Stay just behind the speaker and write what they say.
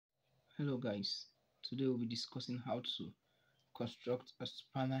Hello guys, today we'll be discussing how to construct a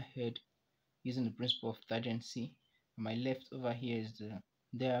spanner head using the principle of tangency. On my left over here is the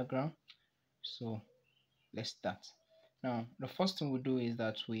diagram, so let's start. Now the first thing we'll do is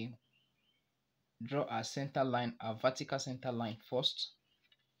that we draw our center line, our vertical center line first.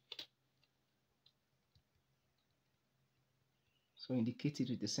 So indicate it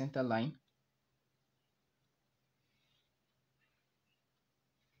with the center line.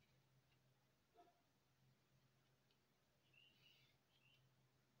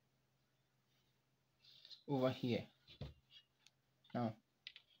 Over here. Now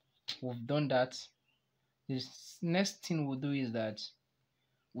we've done that. This next thing we'll do is that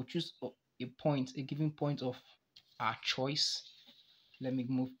we'll choose a given point of our choice. Let me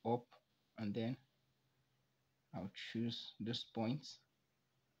move up and then I'll choose this point.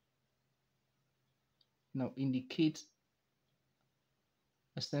 Now indicate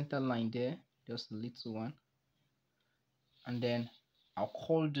a center line there, just a little one, and then I'll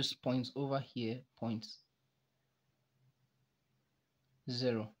call this point over here point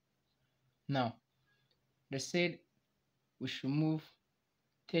 0. Now they said we should move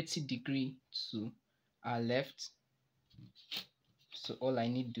 30 degrees to our left, so all I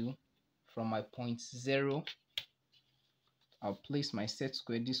need to do from my point 0, I'll place my set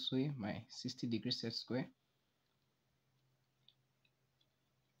square this way, my 60-degree set square,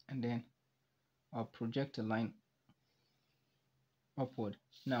 and then I'll project a line upward.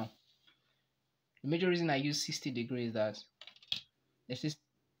 Now the major reason I use 60 degrees is that this is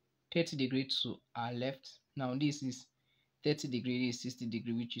 30 degrees to our left. Now this is 30 degrees, this is 60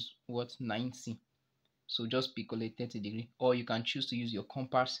 degrees, which is what, 90. So just pick a 30 degree, or you can choose to use your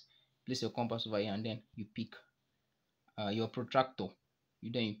compass. Place your compass over here and then you pick your protractor.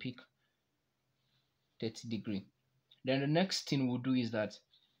 You pick 30 degree. Then the next thing we'll do is that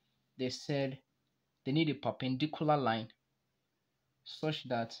they said they need a perpendicular line such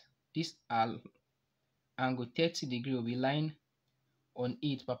that this angle 30 degree will be lying on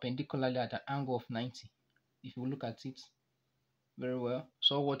it perpendicularly at an angle of 90. If you look at it very well,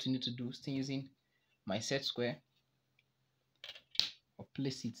 so what you need to do is still using my set square, I'll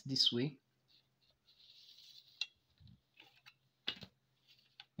place it this way.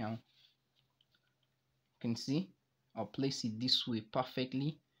 Now you can see I'll place it this way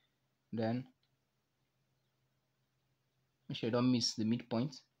perfectly. Then make sure you don't miss the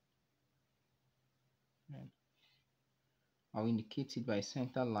midpoint. And I'll indicate it by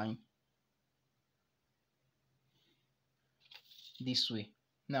center line this way.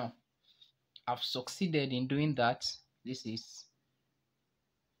 Now I've succeeded in doing that. This is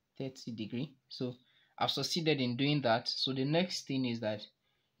 30 degree, so I've succeeded in doing that. So the next thing is that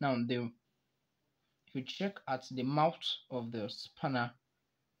now if you check at the mouth of the spanner,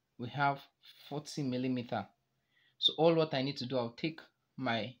 we have 40 millimeter. So all what I need to do, I'll take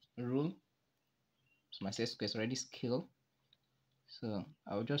my rule. So my set square is already scaled, so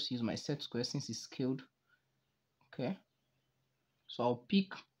I'll just use my set square since it's scaled. Okay, so I'll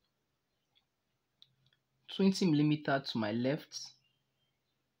pick 20 millimeter to my left,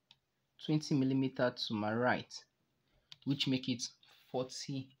 20 millimeter to my right, which make it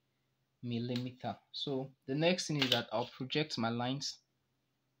 40 millimeter. So the next thing is that I'll project my lines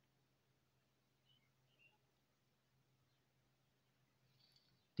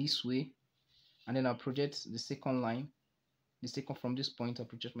this way, and then I'll project the second line, from this point I'll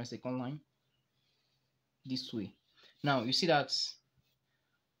project my second line this way. Now you see that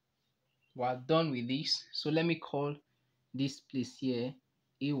we're done with this, so let me call this place here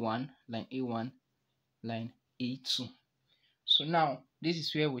A1, line A1, line A2. So now this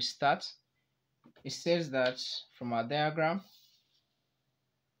is where we start. It says that from our diagram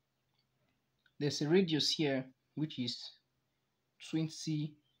there's a radius here which is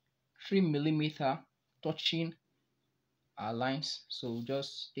 23 millimeter touching our lines, so we'll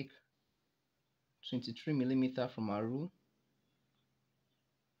just take 23 millimeter from our rule.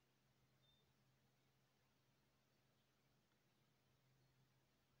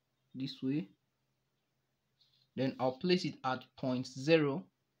 This way. Then I'll place it at point 0,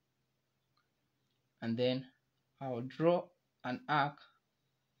 and then I'll draw an arc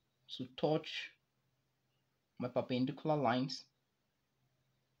to touch my perpendicular lines.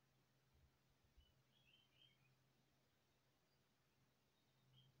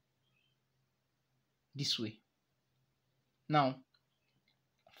 This way. Now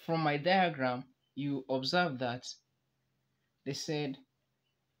from my diagram you observe that they said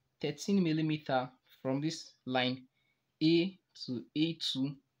 13 millimeter from this line A to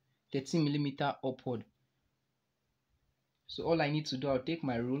A2, 13 millimeter upward. So all I need to do, I'll take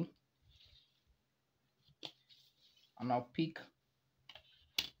my rule, and I'll pick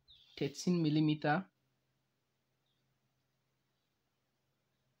 13 millimeter.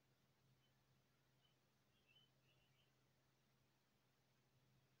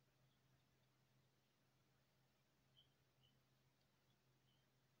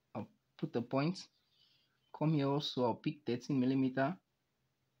 I'll put a point. Come here also, I'll pick 13 millimeter.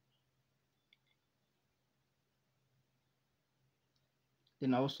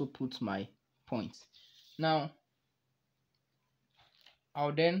 Then I also put my point. Now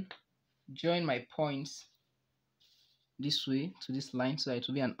I'll then join my points this way to this line, so it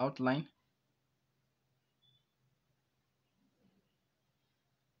will be an outline.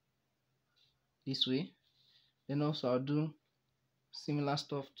 This way. Then also I'll do similar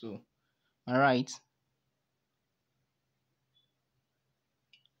stuff to my right.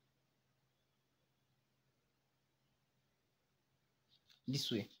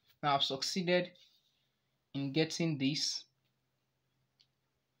 This way. Now I've succeeded in getting this.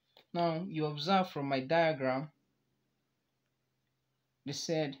 Now you observe from my diagram, they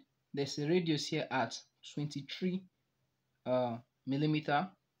said there's a radius here at 23 millimeter,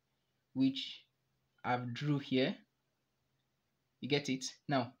 which I've drew here. You get it?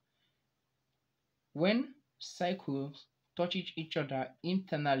 Now when cycles touch each other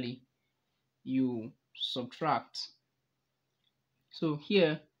internally, you subtract. So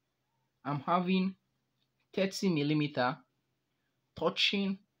here I'm having 30 millimeter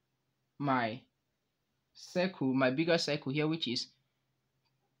touching my circle, my bigger circle here, which is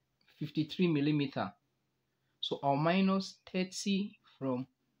 53 millimeter. So I'll minus 30 from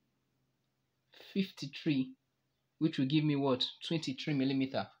 53, which will give me what? 23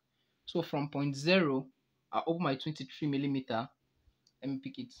 millimeter. So from point 0, I'll open my 23 millimeter. Let me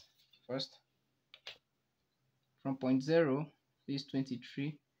pick it first. From point 0, this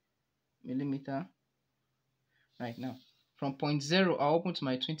 23 millimeter. Right now, from point 0, I'll open to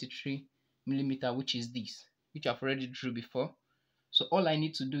my 23 millimeter, which is this, which I've already drew before. So all I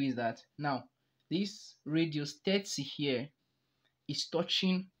need to do is that now this radius 30 here is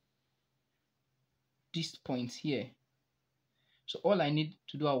touching this point here. So all I need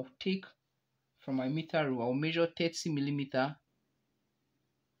to do, I'll take from my meter rule, I'll measure 30 millimeter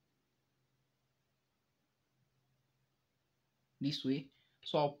this way.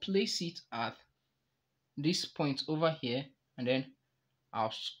 So I'll place it at this point over here, and then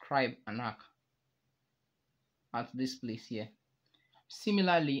I'll scribe an arc at this place here.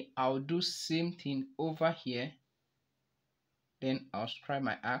 Similarly, I'll do same thing over here, then I'll scribe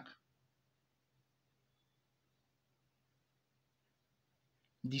my arc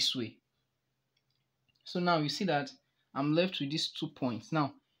this way. So now you see that I'm left with these 2 points.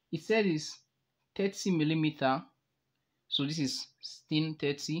 Now it said is 30 millimeter, so this is still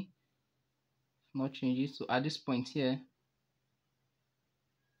 30, no changes. So at this point here,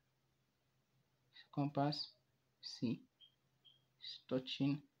 compass, see, it's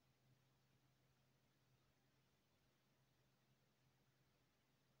touching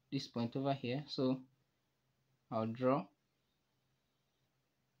this point over here. So I'll draw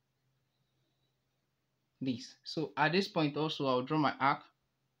this. So at this point also, I'll draw my arc.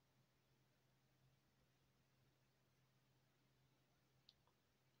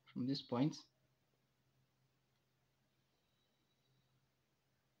 From this point.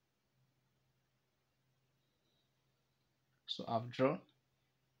 So I've drawn.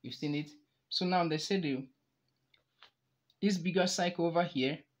 You've seen it. So now they said this bigger cycle over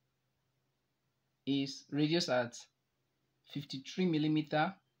here is radius at 53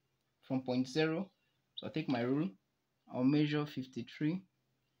 millimeter from point 0. So I'll take my rule. I'll measure 53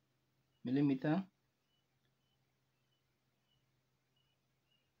 millimeter.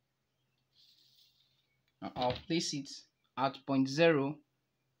 Now I'll place it at point 0.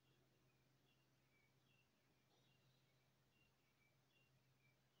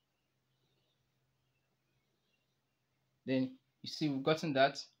 Then you see we've gotten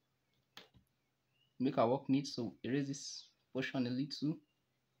that. Make our work neat, so erase this portion a little.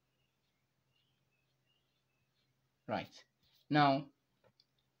 Right. Now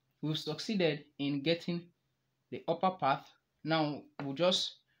we've succeeded in getting the upper path. Now we'll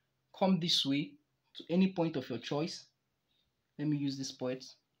just come this way to any point of your choice. Let me use this point.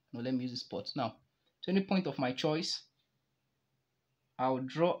 No, let me use this spot. Now, to any point of my choice, I'll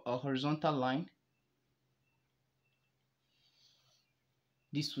draw a horizontal line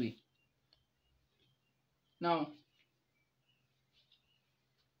this way. Now,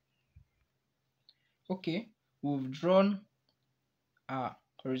 okay, we've drawn a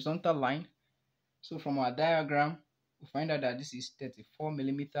horizontal line. So from our diagram, we find out that this is 34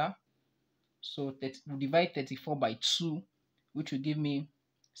 millimeter. So we'll divide 34 by 2, which will give me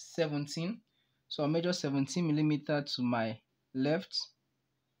 17. So I'll measure 17 millimeter to my left.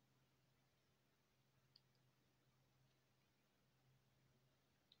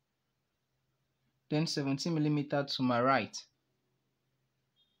 Then 17 millimeter to my right.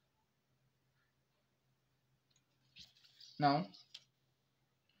 Now,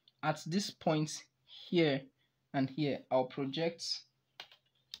 at this point here and here, I'll project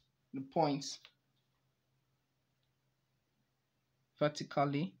the points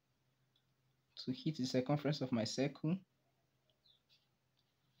vertically to hit the circumference of my circle,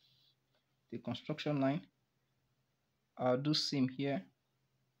 the construction line. I'll do same here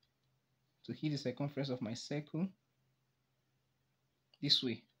to hit the circumference of my circle this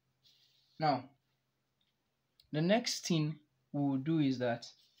way. Now, the next thing we will do is that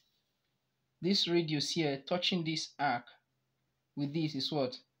this radius here touching this arc with this is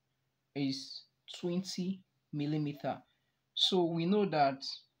what? Is 20 millimeter. So we know that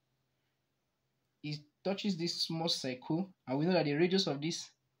it touches this small circle, and we know that the radius of this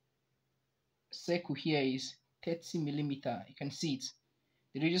circle here is 30 millimeter. You can see it.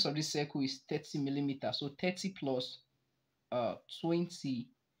 The radius of this circle is 30 millimeter. So 30 plus 20,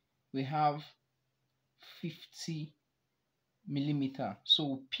 we have 50 millimeter. So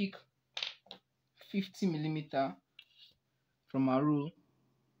we'll pick 50 millimeter from our rule.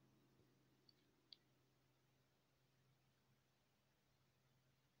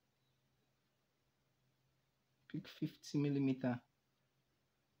 Pick 50 millimeter.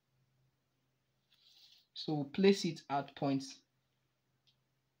 So we'll place it at points.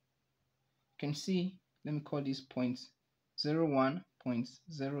 You can see, let me call this point 01, point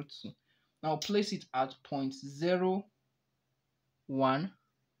 02. Now place it at point 01,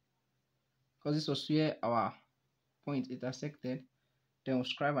 because this was where our point intersected. Then we'll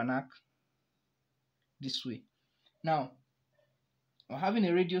scribe an arc this way. Now, we're having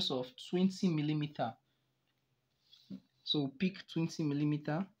a radius of 20 millimeter. So we'll pick 20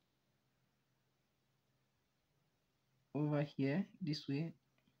 millimeter over here this way.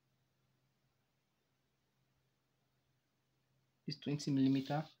 This 20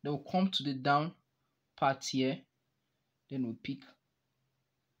 millimeter. Then we'll come to the down part here. Then we'll pick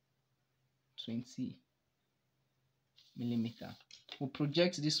 20 millimeter. We'll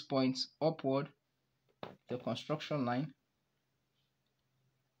project this point upward, the construction line.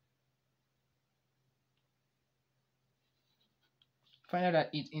 Find out that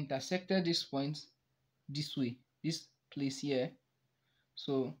it intersected this point this way, this place here.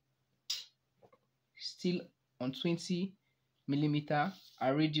 So still on 20 millimeter,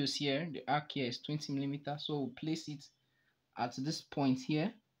 our radius here, the arc here is 20 millimeter. So we'll place it at this point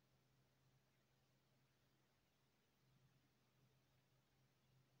here.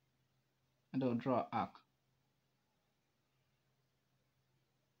 And I'll draw an arc.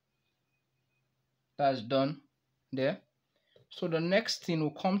 That's done there. So the next thing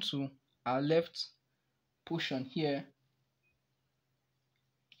will come to our left portion here.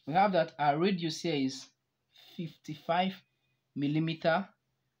 We have that our radius here is 55 millimeter,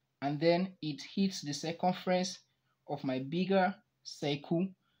 and then it hits the circumference of my bigger circle,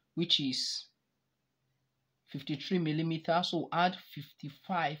 which is 53 millimeter. So add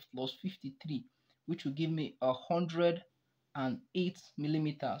 55 plus 53, which will give me 108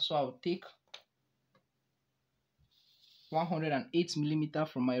 millimeter. So I'll take 108 millimeter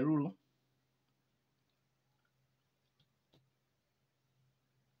from my rule.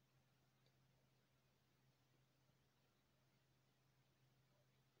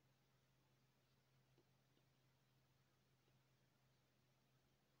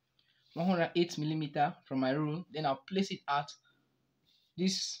 From my rule, then I'll place it at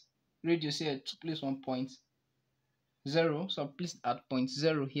this radius here to place 1.0. So I'll place it at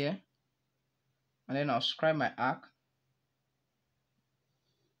 0.0 here, and then I'll scribe my arc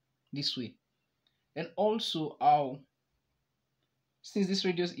this way. And also since this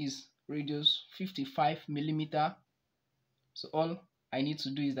radius is radius 55 millimeter, so all I need to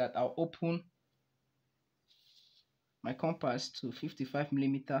do is that I'll open my compass to 55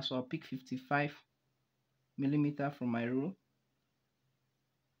 millimeter. So I'll pick 55 millimeter from my rule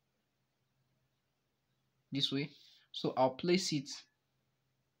this way. So I'll place it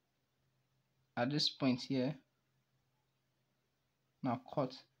at this point here. Now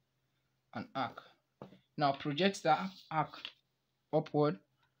cut an arc. Now project that arc upward.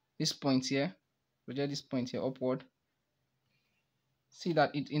 This point here, project this point here upward. See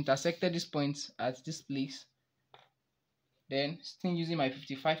that it intersected this point at this place. Then, still using my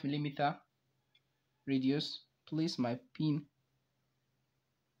 55 millimeter radius, place my pin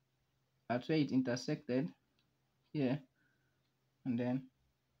at where it intersected here, and then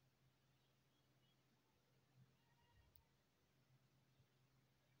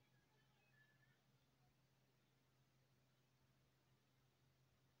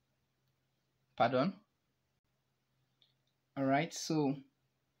pardon. All right, so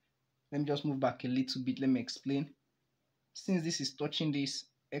let me just move back a little bit. Let me explain. Since this is touching this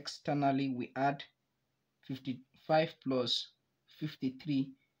externally, we add 55 plus 53,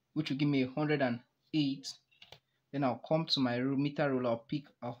 which will give me 108. Then I'll come to my meter rule, I'll pick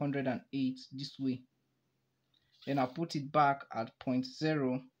 108 this way. Then I'll put it back at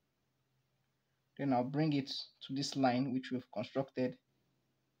 0.0. Then I'll bring it to this line which we've constructed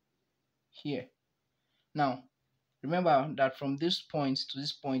here. Now, remember that from this point to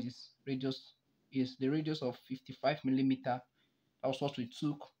this point is the radius of 55 millimeter. That was what we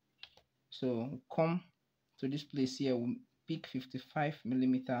took. So we'll come to this place here, we'll pick 55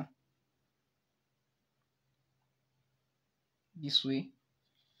 millimeter this way.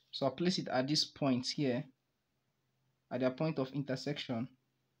 So I'll place it at this point here, at their point of intersection.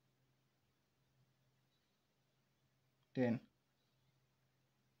 Then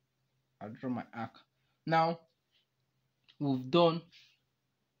I'll draw my arc. Now we've done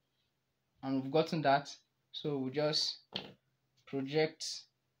and we've gotten that, so we'll just project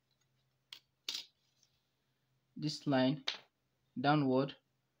this line downward,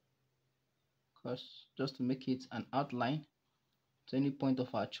 just to make it an outline to any point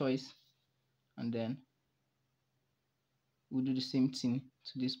of our choice, and then we'll do the same thing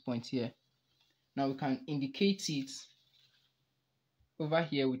to this point here. Now we can indicate it over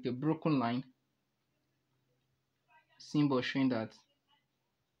here with a broken line symbol showing that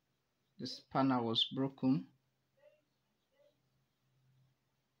the spanner was broken,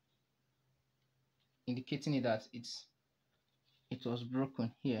 indicating it that it was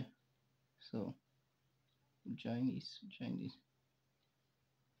broken here. So join this.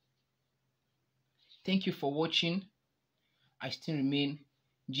 Thank you for watching. I still remain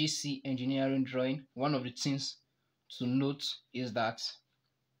GC Engineering Drawing. One of the things to note is that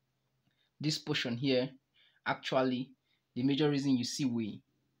this portion here, actually the major reason you see we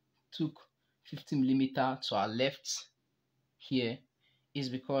took 50 millimeter to our left here is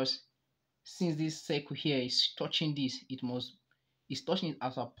because since this circle here is touching this, it's touching it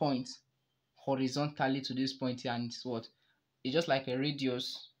at a point horizontally to this point here, and it's just like a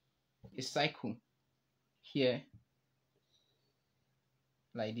radius, a cycle here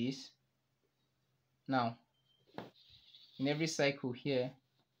like this. Now in every cycle here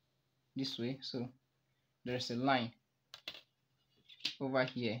this way, so there's a line over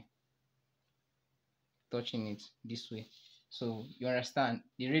here touching it this way. So you understand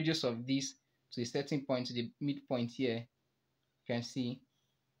the radius of this to a certain point, to the midpoint here, you can see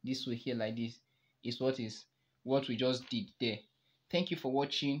this way here like this is what we just did there. Thank you for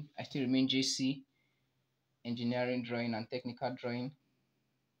watching. I still remain JC Engineering Drawing and Technical Drawing.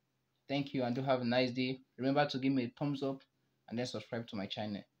 Thank you and do have a nice day. Remember to give me a thumbs up and then subscribe to my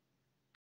channel.